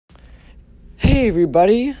Hey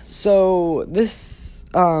everybody, so this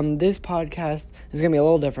podcast is going to be a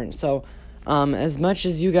little different. So as much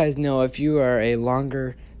as you guys know, if you are a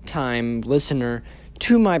longer time listener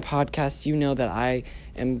to my podcast, you know that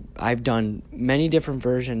I've done many different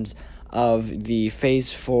versions of the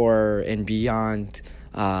Phase 4 and Beyond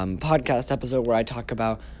podcast episode where I talk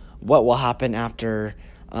about what will happen after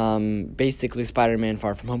basically Spider-Man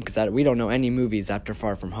Far From Home, because we don't know any movies after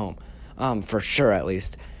Far From Home, for sure at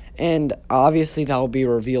least. And obviously that will be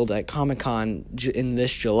revealed at Comic-Con in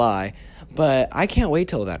this July, but I can't wait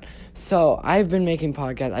till then. So I've been making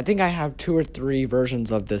podcasts. I think I have 2 or 3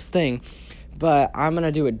 versions of this thing, but I'm going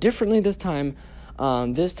to do it differently this time.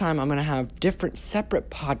 This time I'm going to have different separate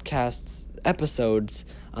podcasts, episodes,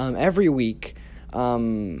 every week,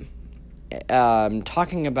 talking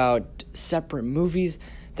about separate movies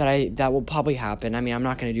that will probably happen. I mean, I'm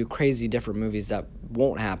not going to do crazy different movies that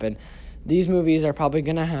won't happen. These movies are probably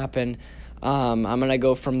going to happen. I'm going to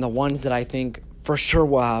go from the ones that I think for sure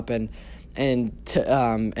will happen and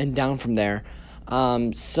down from there.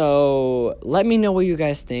 So let me know what you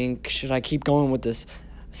guys think. Should I keep going with this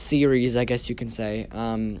series, I guess you can say?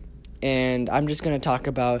 And I'm just going to talk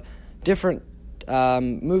about different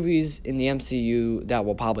movies in the MCU that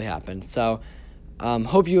will probably happen. So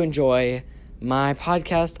hope you enjoy my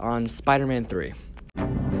podcast on Spider-Man 3.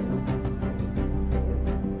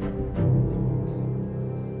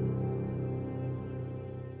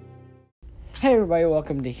 Hey everybody,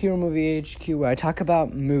 welcome to Hero Movie HQ, where I talk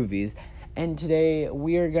about movies. And today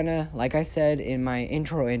we are gonna, like I said in my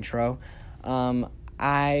intro, this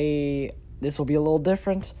will be a little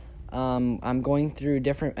different. I'm going through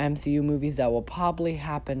different MCU movies that will probably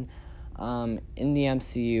happen in the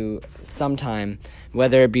MCU sometime,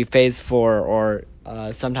 whether it be Phase 4 or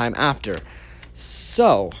sometime after.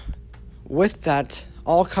 So, with that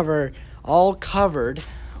all covered,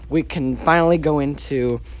 we can finally go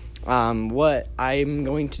into what I'm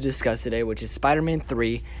going to discuss today, which is Spider-Man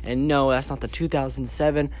 3. And no, that's not the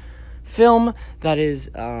 2007 film. That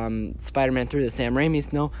is Spider-Man 3, the Sam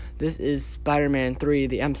Raimi's. No, this is Spider-Man 3,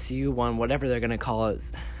 the MCU one, whatever they're going to call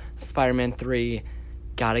it. Spider-Man 3,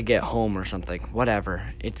 Gotta Get Home or something.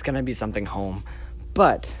 Whatever. It's going to be something home.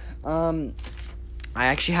 But I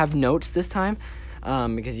actually have notes this time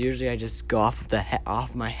because usually I just go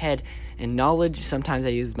off my head and knowledge. Sometimes I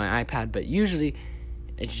use my iPad, but usually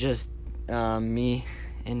it's just me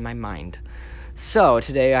in my mind. So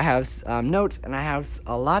today I have notes, and I have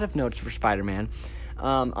a lot of notes for Spider-Man.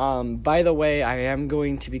 By the way, I am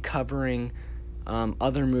going to be covering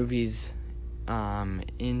other movies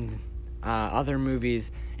and I'm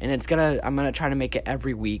gonna try to make it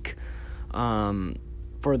every week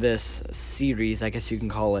for this series, I guess you can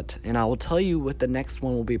call it. And I will tell you what the next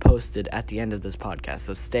one will be posted at the end of this podcast.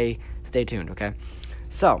 So stay tuned, okay?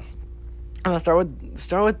 So I'm gonna start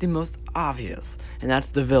with the most obvious, and that's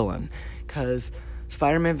the villain, because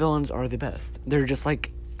Spider-Man villains are the best. They're just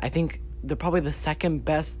like, I think they're probably the second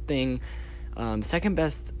best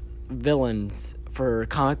villains for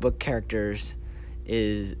comic book characters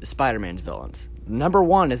is Spider-Man's villains. Number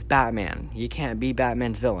 1 is Batman. You can't beat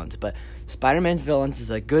Batman's villains, but Spider-Man's villains is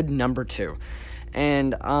a good number 2.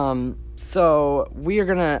 And so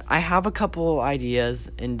I have a couple ideas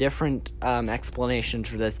and different explanations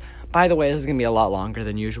for this. By the way, this is going to be a lot longer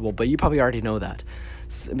than usual, but you probably already know that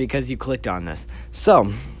because you clicked on this.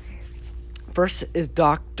 So, first is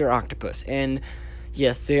Dr. Octopus. And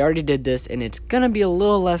yes, they already did this, and it's going to be a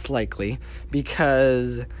little less likely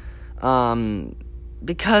because they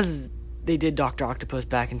did Dr. Octopus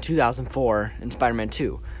back in 2004 in Spider-Man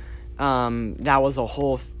 2. That was a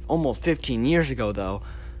whole almost 15 years ago, though,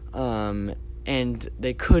 and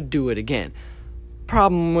they could do it again.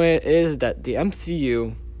 Problem is that the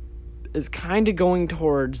MCU is kind of going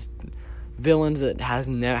towards villains that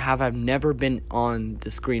have never been on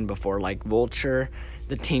the screen before, like Vulture,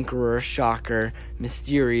 the Tinkerer, Shocker,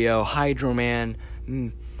 Mysterio, Hydro Man,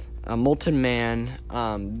 Molten Man.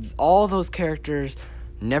 All those characters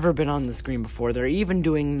never been on the screen before. They're even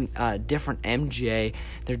doing different MJ.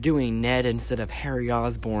 They're doing Ned instead of Harry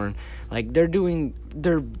Osborn. Like they've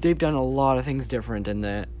done a lot of things different in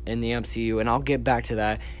the MCU, and I'll get back to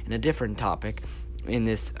that in a different topic in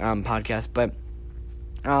this podcast. But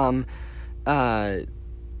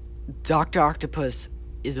Dr. Octopus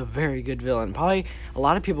is a very good villain. Probably a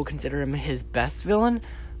lot of people consider him his best villain,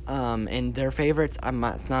 and their favorites.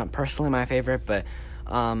 It's not personally my favorite, but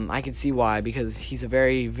I can see why, because he's a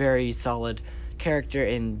very, very solid character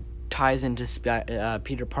and ties into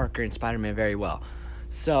Peter Parker and Spider-Man very well.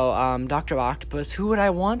 So, Dr. Octopus, who would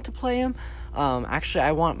I want to play him? Actually,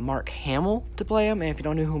 I want Mark Hamill to play him. And if you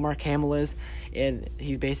don't know who Mark Hamill is,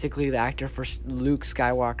 he's basically the actor for Luke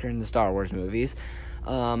Skywalker in the Star Wars movies.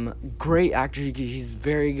 Great actor. He's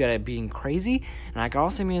very good at being crazy, and I can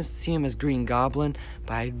also see him as Green Goblin,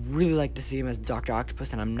 but I'd really like to see him as Dr.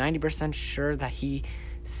 Octopus, and I'm 90% sure that he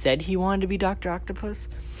said he wanted to be Dr. Octopus.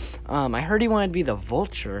 I heard he wanted to be the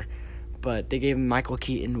Vulture, but they gave him Michael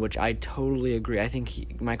Keaton, which I totally agree. I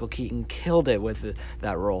think Michael Keaton killed it with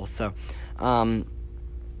that role. So,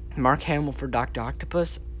 Mark Hamill for Dr.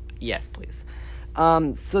 Octopus, yes, please.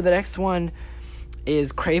 So the next one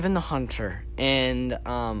is Kraven the Hunter, and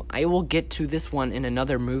I will get to this one in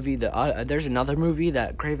another movie. There's another movie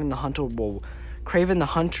that Kraven the Hunter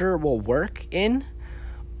will work in,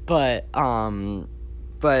 but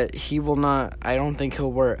he will not. I don't think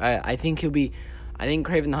he'll work. I think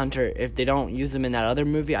Kraven the Hunter, if they don't use him in that other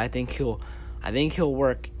movie, I think he'll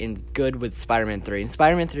work in good with Spider-Man 3. And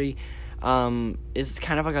Spider-Man 3 is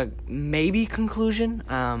kind of like a maybe conclusion,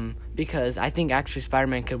 because I think actually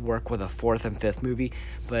Spider-Man could work with a 4th and 5th movie,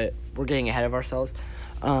 but we're getting ahead of ourselves.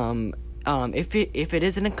 If it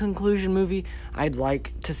isn't a conclusion movie, I'd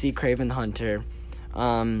like to see Kraven the Hunter.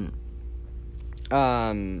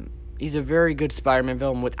 He's a very good Spider-Man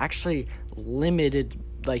villain with actually limited,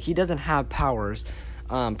 like, he doesn't have powers,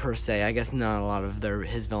 per se. I guess not a lot of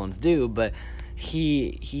his villains do, but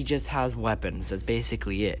he just has weapons. That's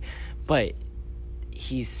basically it. But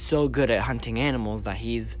he's so good at hunting animals that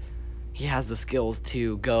he has the skills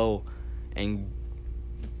to go and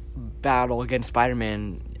battle against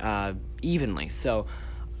Spider-Man evenly. So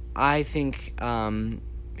I think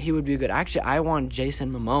he would be good. Actually, I want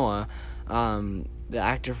Jason Momoa, the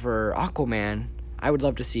actor for Aquaman. I would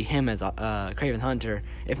love to see him as Kraven Hunter.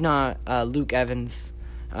 If not, Luke Evans.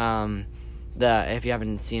 If you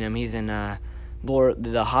haven't seen him, he's in the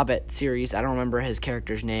Hobbit series. I don't remember his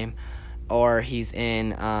character's name. Or he's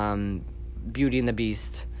in Beauty and the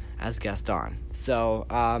Beast as Gaston. So,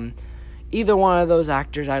 either one of those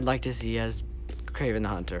actors I'd like to see as Kraven the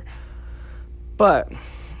Hunter. But,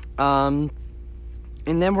 and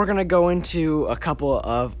then we're going to go into a couple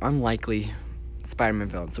of unlikely Spider-Man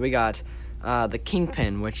villains. So we got the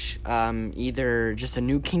Kingpin, which either just a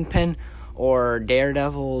new Kingpin or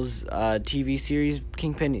Daredevil's TV series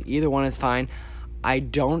Kingpin. Either one is fine. I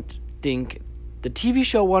don't think the TV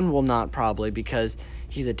show one will not, probably, because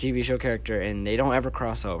he's a TV show character and they don't ever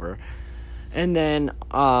cross over. And then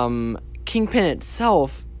Kingpin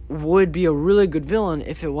itself would be a really good villain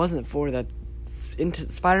if it wasn't for that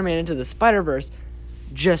Spider-Man Into the Spider-Verse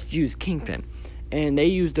just used Kingpin. And they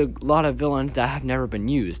used a lot of villains that have never been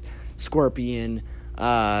used. Scorpion,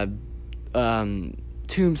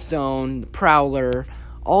 Tombstone, Prowler,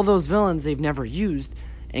 all those villains they've never used.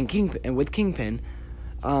 And with Kingpin,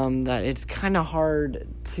 that it's kind of hard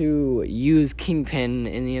to use Kingpin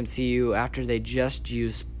in the MCU after they just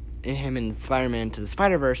used him in Spider-Man Into the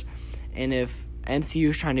Spider-Verse. And if MCU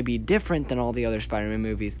is trying to be different than all the other Spider-Man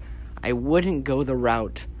movies, I wouldn't go the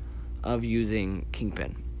route of using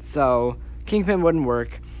Kingpin. So Kingpin wouldn't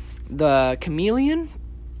work. The Chameleon,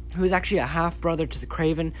 who is actually a half-brother to the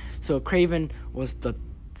Kraven. So if Kraven was the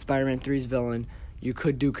Spider-Man 3's villain, you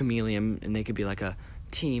could do Chameleon, and they could be like a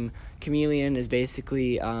team. Chameleon is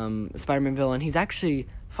basically a Spider-Man villain. He's actually,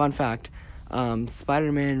 fun fact,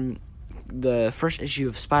 Spider-Man, the first issue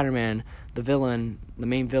of Spider-Man, the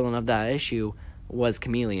main villain of that issue was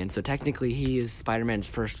Chameleon. So technically he is Spider-Man's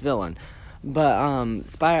first villain.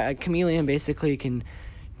 But Chameleon basically can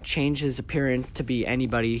change his appearance to be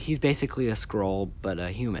anybody. He's basically a Skrull, but a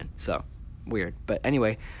human. So, weird. But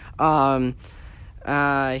anyway,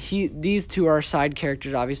 these two are side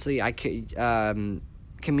characters, obviously.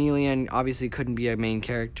 Chameleon obviously couldn't be a main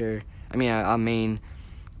character. I mean, a main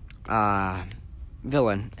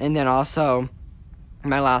villain. And then also,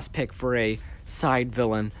 my last pick for a side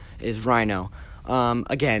villain is Rhino.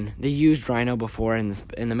 Again, they used Rhino before in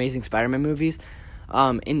the Amazing Spider-Man movies,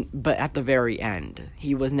 but at the very end.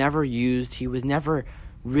 He was never used. He was never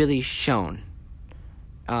really shown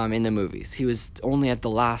in the movies. He was only at the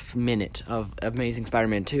last minute of Amazing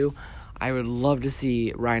Spider-Man 2. I would love to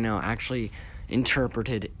see Rhino actually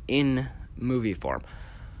interpreted in movie form.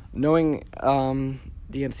 Knowing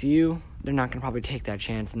the MCU, they're not going to probably take that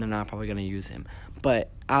chance, and they're not probably going to use him.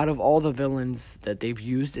 But out of all the villains that they've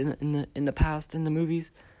used in the past in the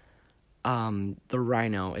movies, the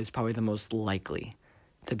Rhino is probably the most likely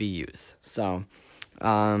to be used. So,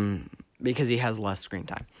 because he has less screen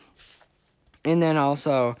time. And then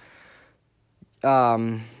also,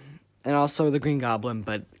 the Green Goblin.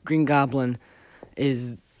 But Green Goblin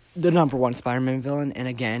is the number one Spider-Man villain. And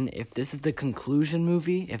again, if this is the conclusion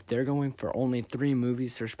movie, if they're going for only 3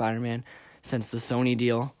 movies for Spider-Man, since the Sony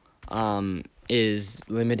deal is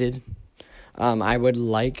limited. I would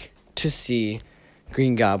like to see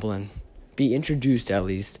Green Goblin be introduced at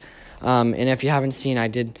least. And if you haven't seen, I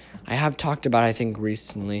have talked about, I think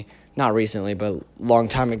not recently, but a long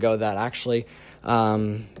time ago, that actually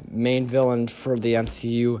main villain for the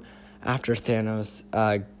MCU after Thanos,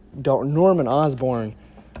 Norman Osborn,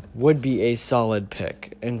 would be a solid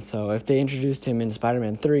pick. And so if they introduced him in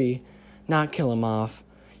Spider-Man 3, not kill him off,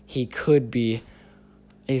 he could be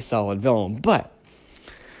a solid villain. But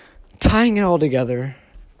tying it all together,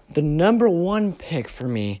 the number one pick for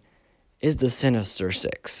me is the Sinister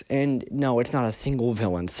Six. And no, it's not a single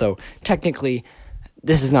villain. So technically,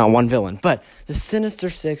 this is not one villain. But the Sinister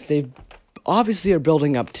Six, they obviously are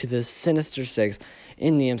building up to the Sinister Six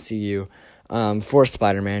in the MCU for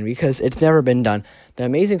Spider-Man, because it's never been done. The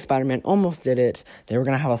Amazing Spider-Man almost did it. They were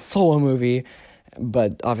going to have a solo movie,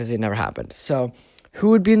 but obviously it never happened. So who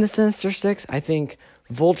would be in the Sinister Six? I think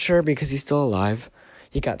Vulture, because he's still alive.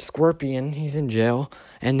 You got Scorpion, he's in jail,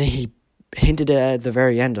 and then he hinted at the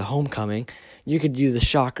very end of Homecoming. You could do the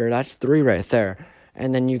Shocker, that's 3 right there.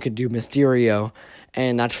 And then you could do Mysterio,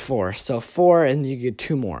 and that's 4. So 4, and you get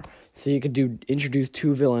 2 more. So you could introduce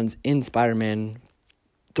 2 villains in Spider-Man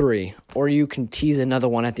 3, or you can tease another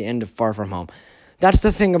one at the end of Far From Home. That's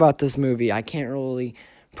the thing about this movie. I can't really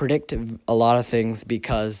predict a lot of things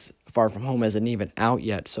because Far From Home isn't even out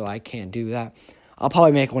yet, so I can't do that. I'll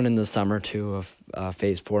probably make one in the summer, too, of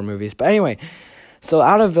Phase 4 movies. But anyway, so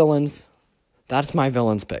out of villains, that's my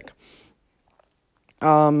villains pick.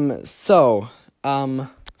 Uncle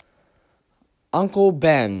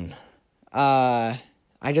Ben. I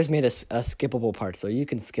just made a skippable part, so you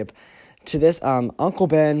can skip to this. Uncle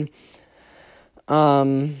Ben,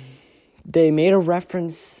 they made a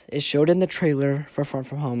reference. It showed in the trailer for Far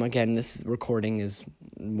From Home. Again, this recording is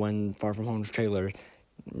when Far From Home's trailer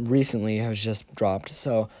recently has just dropped.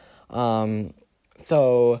 So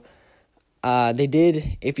they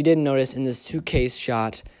did, if you didn't notice, in this suitcase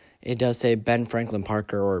shot, it does say Ben Franklin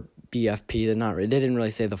Parker or BFP. They didn't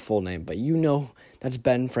really say the full name, but you know that's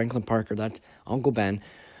Ben Franklin Parker. That's Uncle Ben.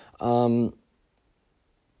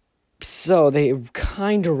 So they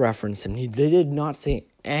kind of referenced him. They did not say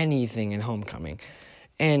anything in Homecoming.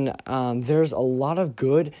 And there's a lot of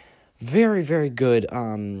good, very, very good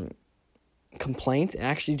complaints.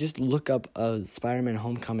 Actually, just look up a Spider-Man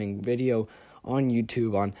Homecoming video on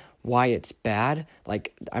YouTube on why it's bad.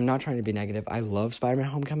 Like, I'm not trying to be negative. I love Spider-Man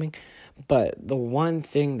Homecoming. But the one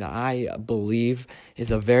thing that I believe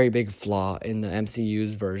is a very big flaw in the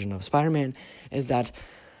MCU's version of Spider-Man is that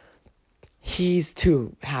he's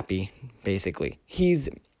too happy, basically. He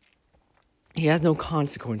has no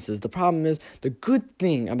consequences. The problem is, the good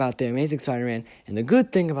thing about The Amazing Spider-Man and the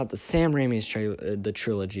good thing about the Sam Raimi's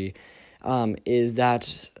trilogy is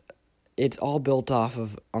that it's all built off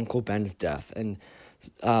of Uncle Ben's death. And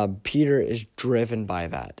Peter is driven by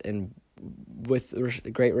that and with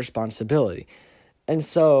great responsibility. And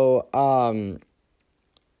so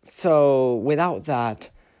without that,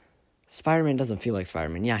 Spider-Man doesn't feel like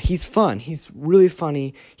Spider-Man. Yeah, he's fun. He's really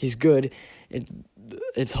funny. He's good.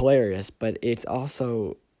 It's hilarious, but it's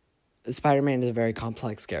also, Spider-Man is a very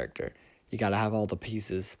complex character. You gotta have all the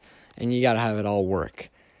pieces, and you gotta have it all work.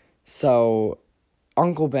 So,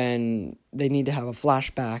 Uncle Ben, they need to have a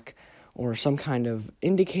flashback or some kind of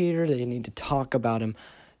indicator. They need to talk about him.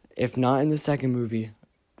 If not in the second movie,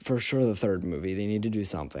 for sure the third movie. They need to do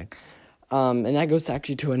something. And that goes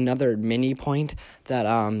actually to another mini point that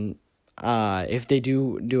if they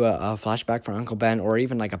do a flashback for Uncle Ben, or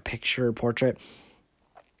even like a picture portrait,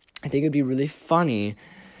 I think it'd be really funny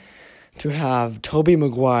to have Tobey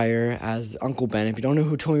Maguire as Uncle Ben. If you don't know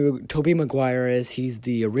who Tobey Maguire is, he's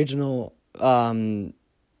the original.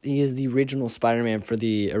 He is the original Spider-Man for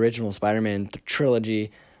the original Spider-Man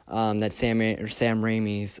trilogy that Sam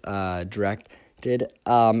Raimi's directed.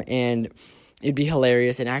 And it'd be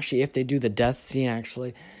hilarious. And actually, if they do the death scene,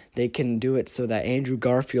 actually, they can do it so that Andrew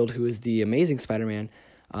Garfield, who is the Amazing Spider-Man,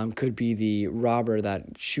 could be the robber that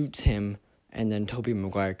shoots him, and then Tobey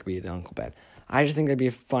Maguire could be the Uncle Ben. I just think that'd be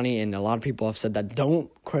funny, and a lot of people have said that. Don't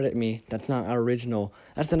credit me. That's not original.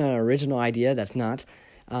 That's not an original idea. That's not.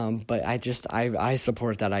 But I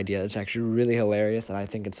support that idea. It's actually really hilarious, and I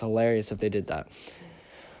think it's hilarious if they did that.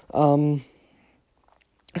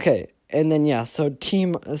 Okay, and then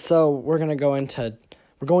so we're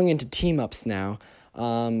going into team ups now.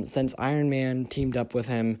 Since Iron Man teamed up with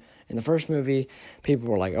him in the first movie, people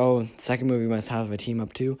were like, oh, second movie must have a team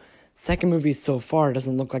up too. Second movie so far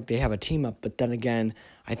doesn't look like they have a team up, but then again,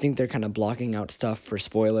 I think they're kind of blocking out stuff for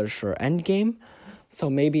spoilers for Endgame. So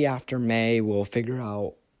maybe after May, we'll figure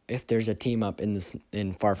out if there's a team up in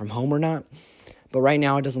Far From Home or not. But right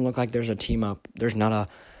now, it doesn't look like there's a team up. There's not a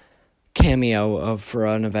cameo for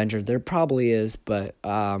an Avenger. There probably is, but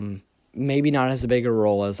maybe not as a bigger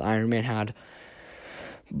role as Iron Man had.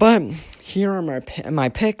 But here are my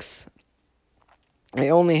picks. I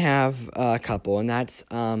only have a couple, and that's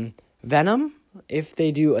Venom. If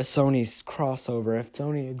they do a Sony's crossover, if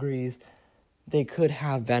Sony agrees, they could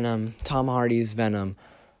have Venom, Tom Hardy's Venom,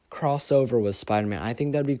 crossover with Spider-Man. I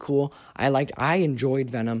think that'd be cool. I enjoyed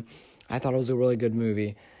Venom. I thought it was a really good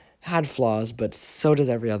movie. Had flaws, but so does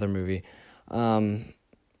every other movie. I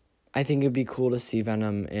think it'd be cool to see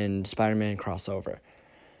Venom and Spider-Man crossover,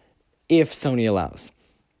 if Sony allows.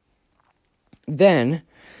 Then,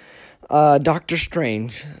 Doctor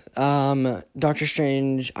Strange. Doctor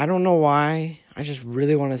Strange, I don't know why. I just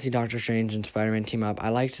really want to see Doctor Strange and Spider-Man team up. I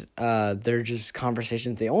liked their just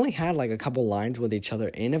conversations. They only had like a couple lines with each other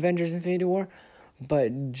in Avengers Infinity War,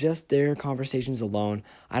 but just their conversations alone,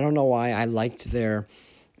 I don't know why. I liked their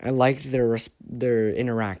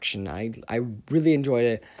interaction. I really enjoyed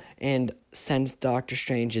it. And since Doctor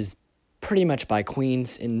Strange is pretty much by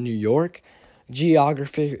Queens in New York,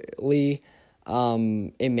 geographically,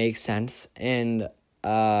 it makes sense. And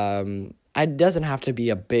it doesn't have to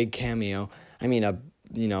be a big cameo. I mean, a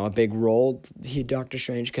big role. Doctor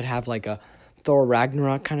Strange could have like a Thor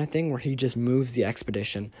Ragnarok kind of thing where he just moves the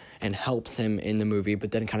expedition and helps him in the movie,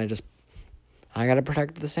 but then kind of just, I gotta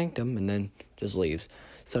protect the sanctum, and then just leaves.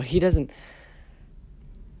 So he doesn't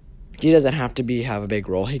have to have a big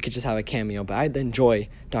role. He could just have a cameo, but I'd enjoy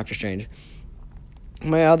Doctor Strange.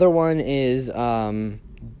 My other one is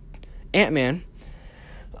Ant-Man.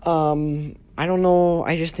 I don't know,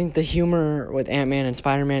 I just think the humor with Ant-Man and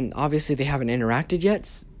Spider-Man, obviously they haven't interacted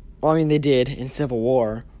yet. Well, I mean, they did in Civil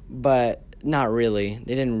War, but not really.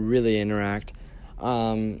 They didn't really interact.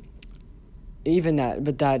 Even that,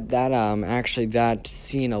 but actually that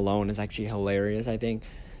scene alone is actually hilarious, I think.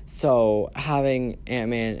 So having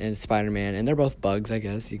Ant-Man and Spider-Man, and they're both bugs, I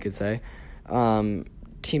guess you could say,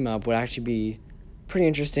 team up would actually be pretty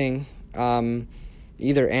interesting.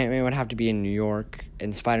 Either Ant-Man would have to be in New York,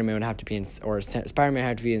 and Spider-Man would have to be Spider-Man would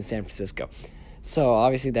have to be in San Francisco. So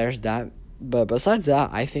obviously there's that. But besides that,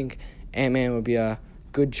 I think Ant-Man would be a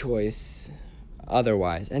good choice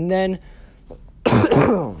otherwise. And then,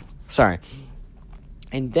 sorry.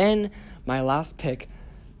 And then my last pick,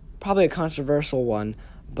 probably a controversial one,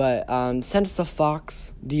 but since the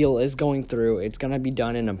Fox deal is going through, it's going to be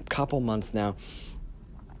done in a couple months now,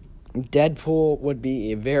 Deadpool would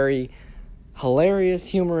be a very hilarious,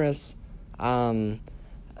 humorous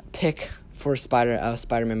pick for a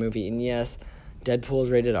Spider-Man movie. And yes, Deadpool is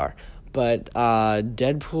rated R. But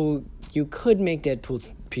Deadpool, you could make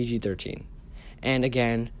Deadpool PG-13. And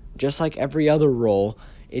again, just like every other role,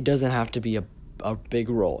 it doesn't have to be a big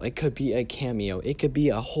role. It could be a cameo. It could be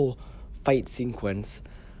a whole fight sequence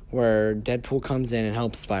where Deadpool comes in and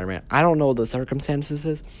helps Spider-Man. I don't know what the circumstances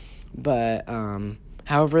is, but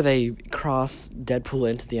however they cross Deadpool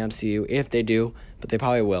into the MCU, if they do, but they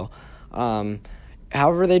probably will.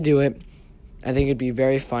 However they do it, I think it'd be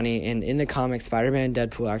very funny. And in the comics, Spider-Man and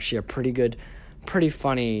Deadpool are actually a pretty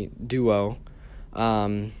funny duo.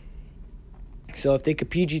 So if they could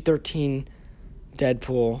PG-13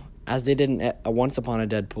 Deadpool, as they did in Once Upon a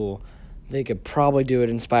Deadpool, they could probably do it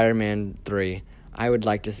in Spider-Man 3. I would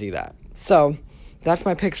like to see that. So that's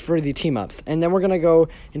my picks for the team-ups. And then we're going to go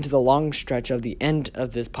into the long stretch of the end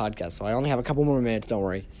of this podcast. So I only have a couple more minutes. Don't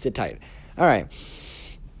worry. Sit tight. All right.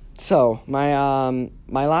 So my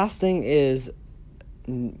last thing is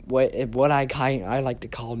what I like to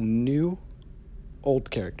call new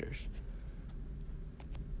old characters.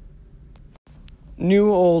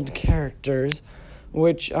 New old characters,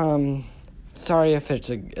 which sorry if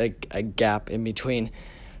it's a gap in between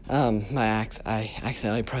I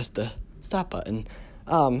accidentally pressed the stop button.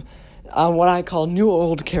 What I call new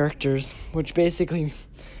old characters, which basically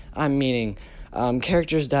I'm meaning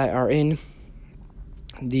characters that are in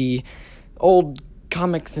the old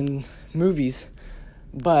comics and movies,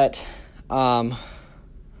 but aren't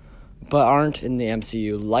in the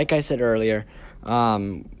MCU. Like I said earlier,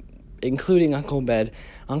 including Uncle Ben.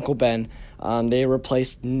 They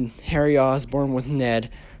replaced Harry Osborn with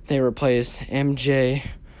Ned. They replaced MJ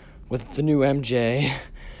with the new MJ.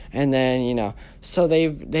 And then, so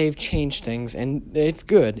they've changed things, and it's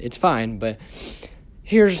good. It's fine, but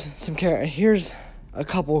here's a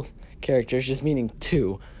couple characters, just meaning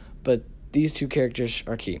two, but these two characters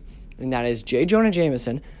are key. And that is J. Jonah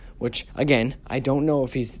Jameson, which, again, I don't know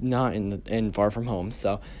if he's not in Far From Home,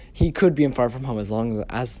 so he could be in Far From Home as long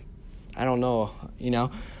as, I don't know,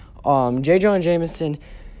 J. Jonah Jameson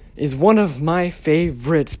is one of my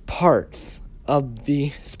favorite parts of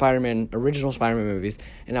the original Spider-Man movies,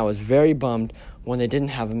 and I was very bummed when they didn't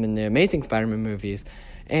have him in the Amazing Spider-Man movies,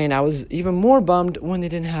 and I was even more bummed when they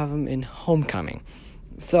didn't have him in Homecoming.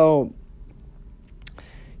 So,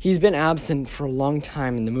 he's been absent for a long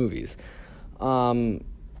time in the movies.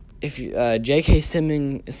 J.K.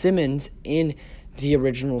 Simmons in the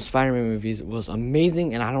original Spider-Man movies was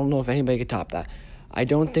amazing, and I don't know if anybody could top that. I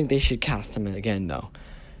don't think they should cast him again, though.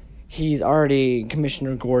 He's already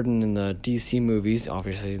Commissioner Gordon in the DC movies,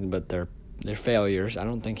 obviously, but they're failures. I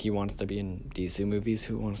don't think he wants to be in DC movies.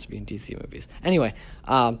 Who wants to be in DC movies? Anyway,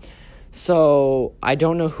 so I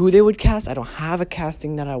don't know who they would cast. I don't have a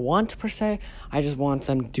casting that I want, per se. I just want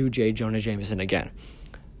them to do J. Jonah Jameson again.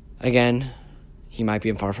 Again, he might be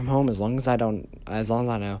in Far From Home, as long as I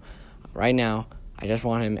know. Right now, I just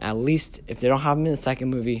want him, at least, if they don't have him in the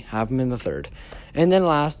second movie, have him in the third. And then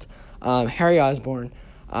last, Harry Osborn.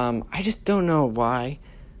 I just don't know why.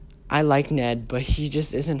 I like Ned, but he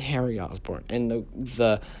just isn't Harry Osborn. And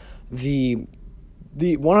the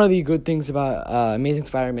one of the good things about Amazing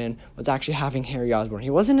Spider-Man was actually having Harry Osborn. He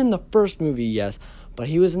wasn't in the first movie, yes, but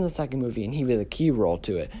he was in the second movie, and he was a key role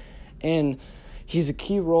to it. And he's a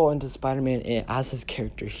key role into Spider-Man as his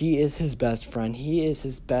character. He is his best friend.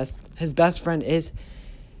 His best friend is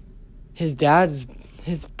his dad's.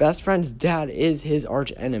 His best friend's dad is his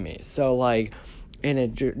arch enemy. So, like, and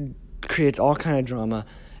it creates all kind of drama.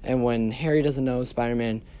 And when Harry doesn't know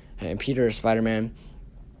Spider-Man and Peter is Spider-Man,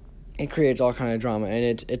 it creates all kind of drama.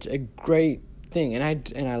 And it's a great thing.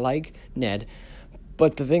 And I like Ned.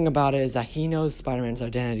 But the thing about it is that he knows Spider-Man's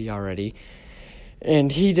identity already.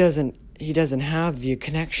 And he doesn't have the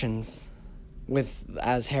connections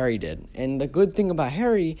as Harry did. And the good thing about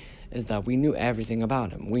Harry is that we knew everything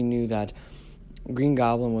about him. We knew that Green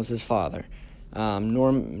Goblin was his father.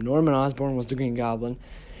 Norman Osborn was the Green Goblin.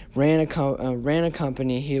 Ran a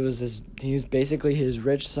company. He was basically his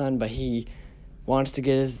rich son, but he wants to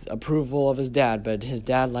get his approval of his dad. But his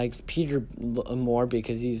dad likes Peter more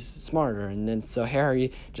because he's smarter, and then so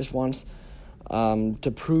Harry just wants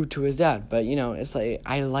to prove to his dad. But it's like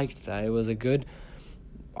I liked that. It was a good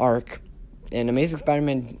arc, and Amazing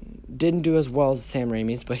Spider-Man didn't do as well as Sam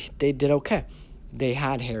Raimi's, but they did okay. They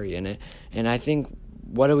had Harry in it, and I think,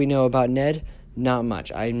 what do we know about Ned? Not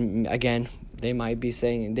much. They might be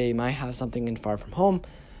saying they might have something in Far From Home,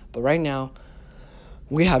 but right now,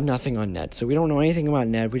 we have nothing on Ned. So we don't know anything about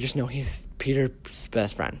Ned. We just know he's Peter's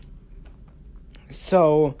best friend.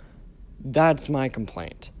 So that's my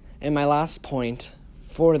complaint. And my last point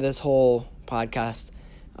for this whole podcast,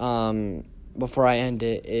 before I end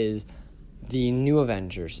it, is the Young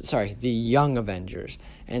Avengers.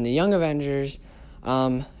 And the Young Avengers,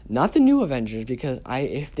 not the New Avengers, because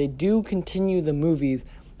if they do continue the movies,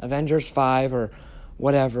 Avengers 5 or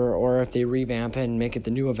whatever, or if they revamp it and make it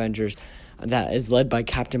the New Avengers, that is led by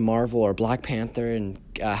Captain Marvel or Black Panther and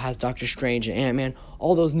has Doctor Strange and Ant-Man,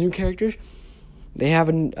 all those new characters, they have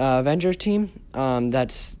an Avengers team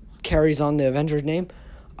that carries on the Avengers name.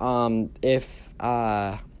 I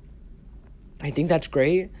think that's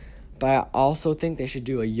great, but I also think they should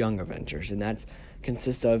do a Young Avengers, and that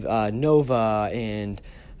consists of Nova, and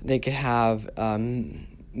they could have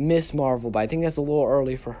Miss Marvel, but I think that's a little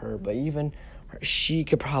early for her, but even she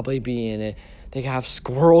could probably be in it. They could have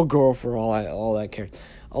Squirrel Girl for all that character.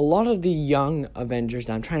 A lot of the Young Avengers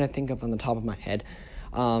that I'm trying to think of on the top of my head.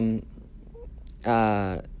 So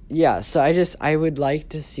I would like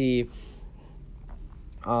to see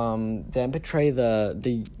them portray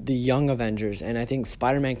the Young Avengers, and I think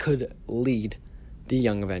Spider-Man could lead the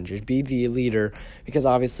Young Avengers, be the leader, because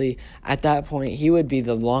obviously at that point he would be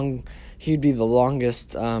the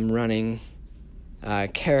longest running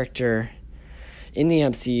character in the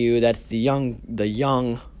MCU. That's the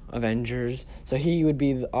young Avengers. So he would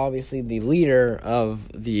be obviously the leader of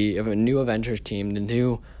a new Avengers team, the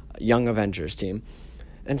new Young Avengers team.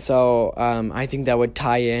 And so I think that would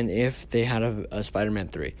tie in if they had a Spider-Man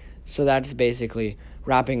 3. So that's basically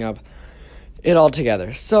wrapping up it all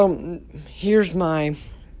together. So here's my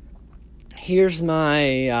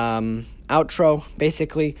outro,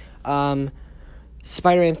 basically.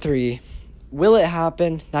 Spider-Man 3, will it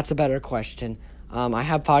happen? That's a better question. I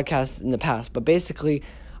have podcasts in the past, but basically,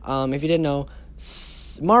 if you didn't know,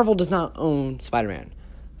 Marvel does not own Spider-Man.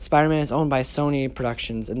 Spider-Man is owned by Sony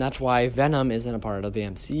Productions, and that's why Venom isn't a part of the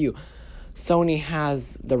MCU. Sony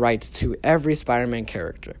has the rights to every Spider-Man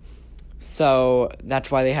character. So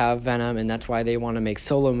that's why they have Venom, and that's why they want to make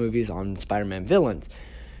solo movies on Spider-Man villains.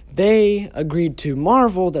 They agreed to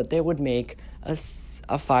Marvel that they would make a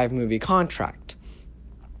 5-movie contract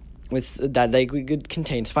that they could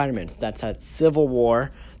contain Spider-Man. So that's at Civil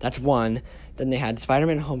War, That's one. Then they had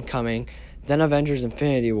Spider-Man Homecoming, then Avengers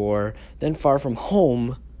Infinity War, then Far From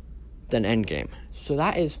Home, then Endgame. So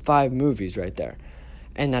that is 5 movies right there.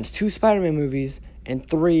 And that's 2 Spider-Man movies and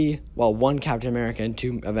 1 Captain America and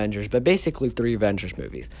 2 Avengers, but basically 3 Avengers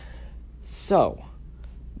movies. So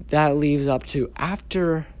that leaves up to,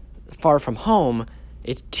 after Far From Home,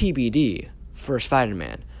 it's TBD for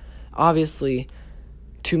Spider-Man. Obviously,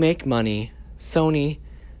 to make money, Sony's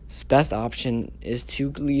best option is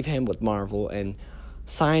to leave him with Marvel and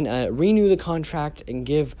renew the contract and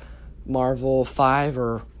give Marvel 5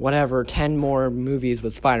 or whatever, 10 more movies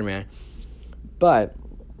with Spider-Man. But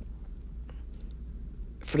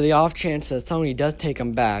for the off chance that Sony does take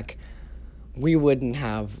him back, we wouldn't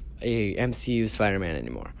have a MCU Spider-Man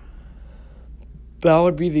anymore. That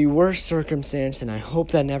would be the worst circumstance, and I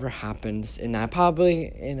hope that never happens. And that probably,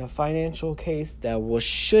 in a financial case, that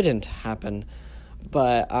shouldn't happen.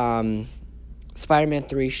 But Spider-Man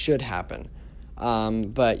 3 should happen.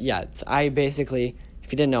 But yeah, I basically,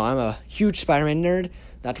 if you didn't know, I'm a huge Spider-Man nerd.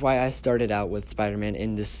 That's why I started out with Spider-Man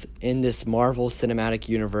in this Marvel Cinematic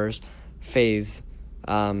Universe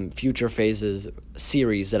future phases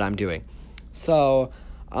series that I'm doing. So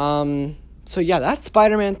yeah, that's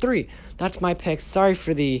Spider-Man 3. That's my pick. Sorry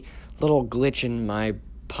for the little glitch in my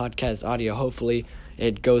podcast audio. Hopefully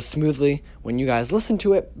it goes smoothly when you guys listen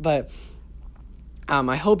to it. But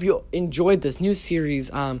I hope you enjoyed this new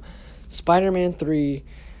series, Spider-Man 3.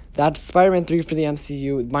 That's Spider-Man 3 for the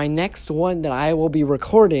MCU. My next one that I will be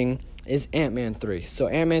recording is Ant-Man 3. So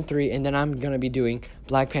Ant-Man 3, and then I'm going to be doing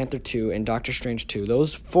Black Panther 2 and Doctor Strange 2.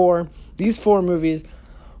 These 4 movies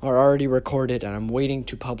are already recorded, and I'm waiting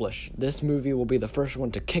to publish. This movie will be the first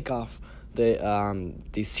one to kick off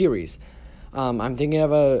the series. I'm thinking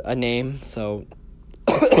of a name, so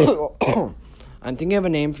I'm thinking of a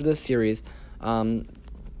name for this series.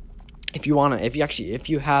 If you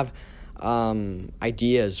have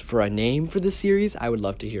ideas for a name for this series, I would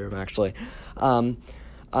love to hear them, actually.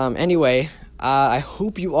 Anyway, I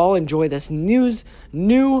hope you all enjoy this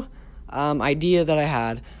new idea that I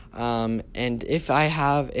had. And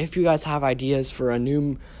if you guys have ideas for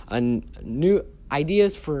new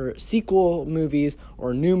ideas for sequel movies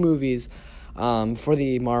or new movies for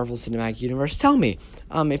the Marvel Cinematic Universe, tell me.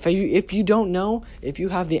 If you don't know, if you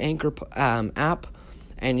have the Anchor app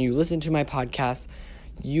and you listen to my podcast,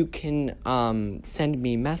 you can send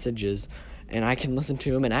me messages and I can listen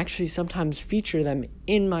to them and actually sometimes feature them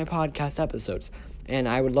in my podcast episodes. And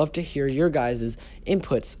I would love to hear your guys'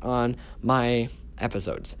 inputs on my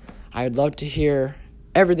episodes. I would love to hear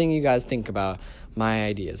everything you guys think about my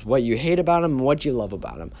ideas, what you hate about them and what you love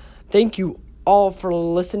about them. Thank you all for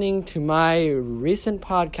listening to my recent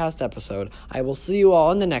podcast episode. I will see you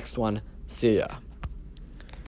all in the next one. See ya.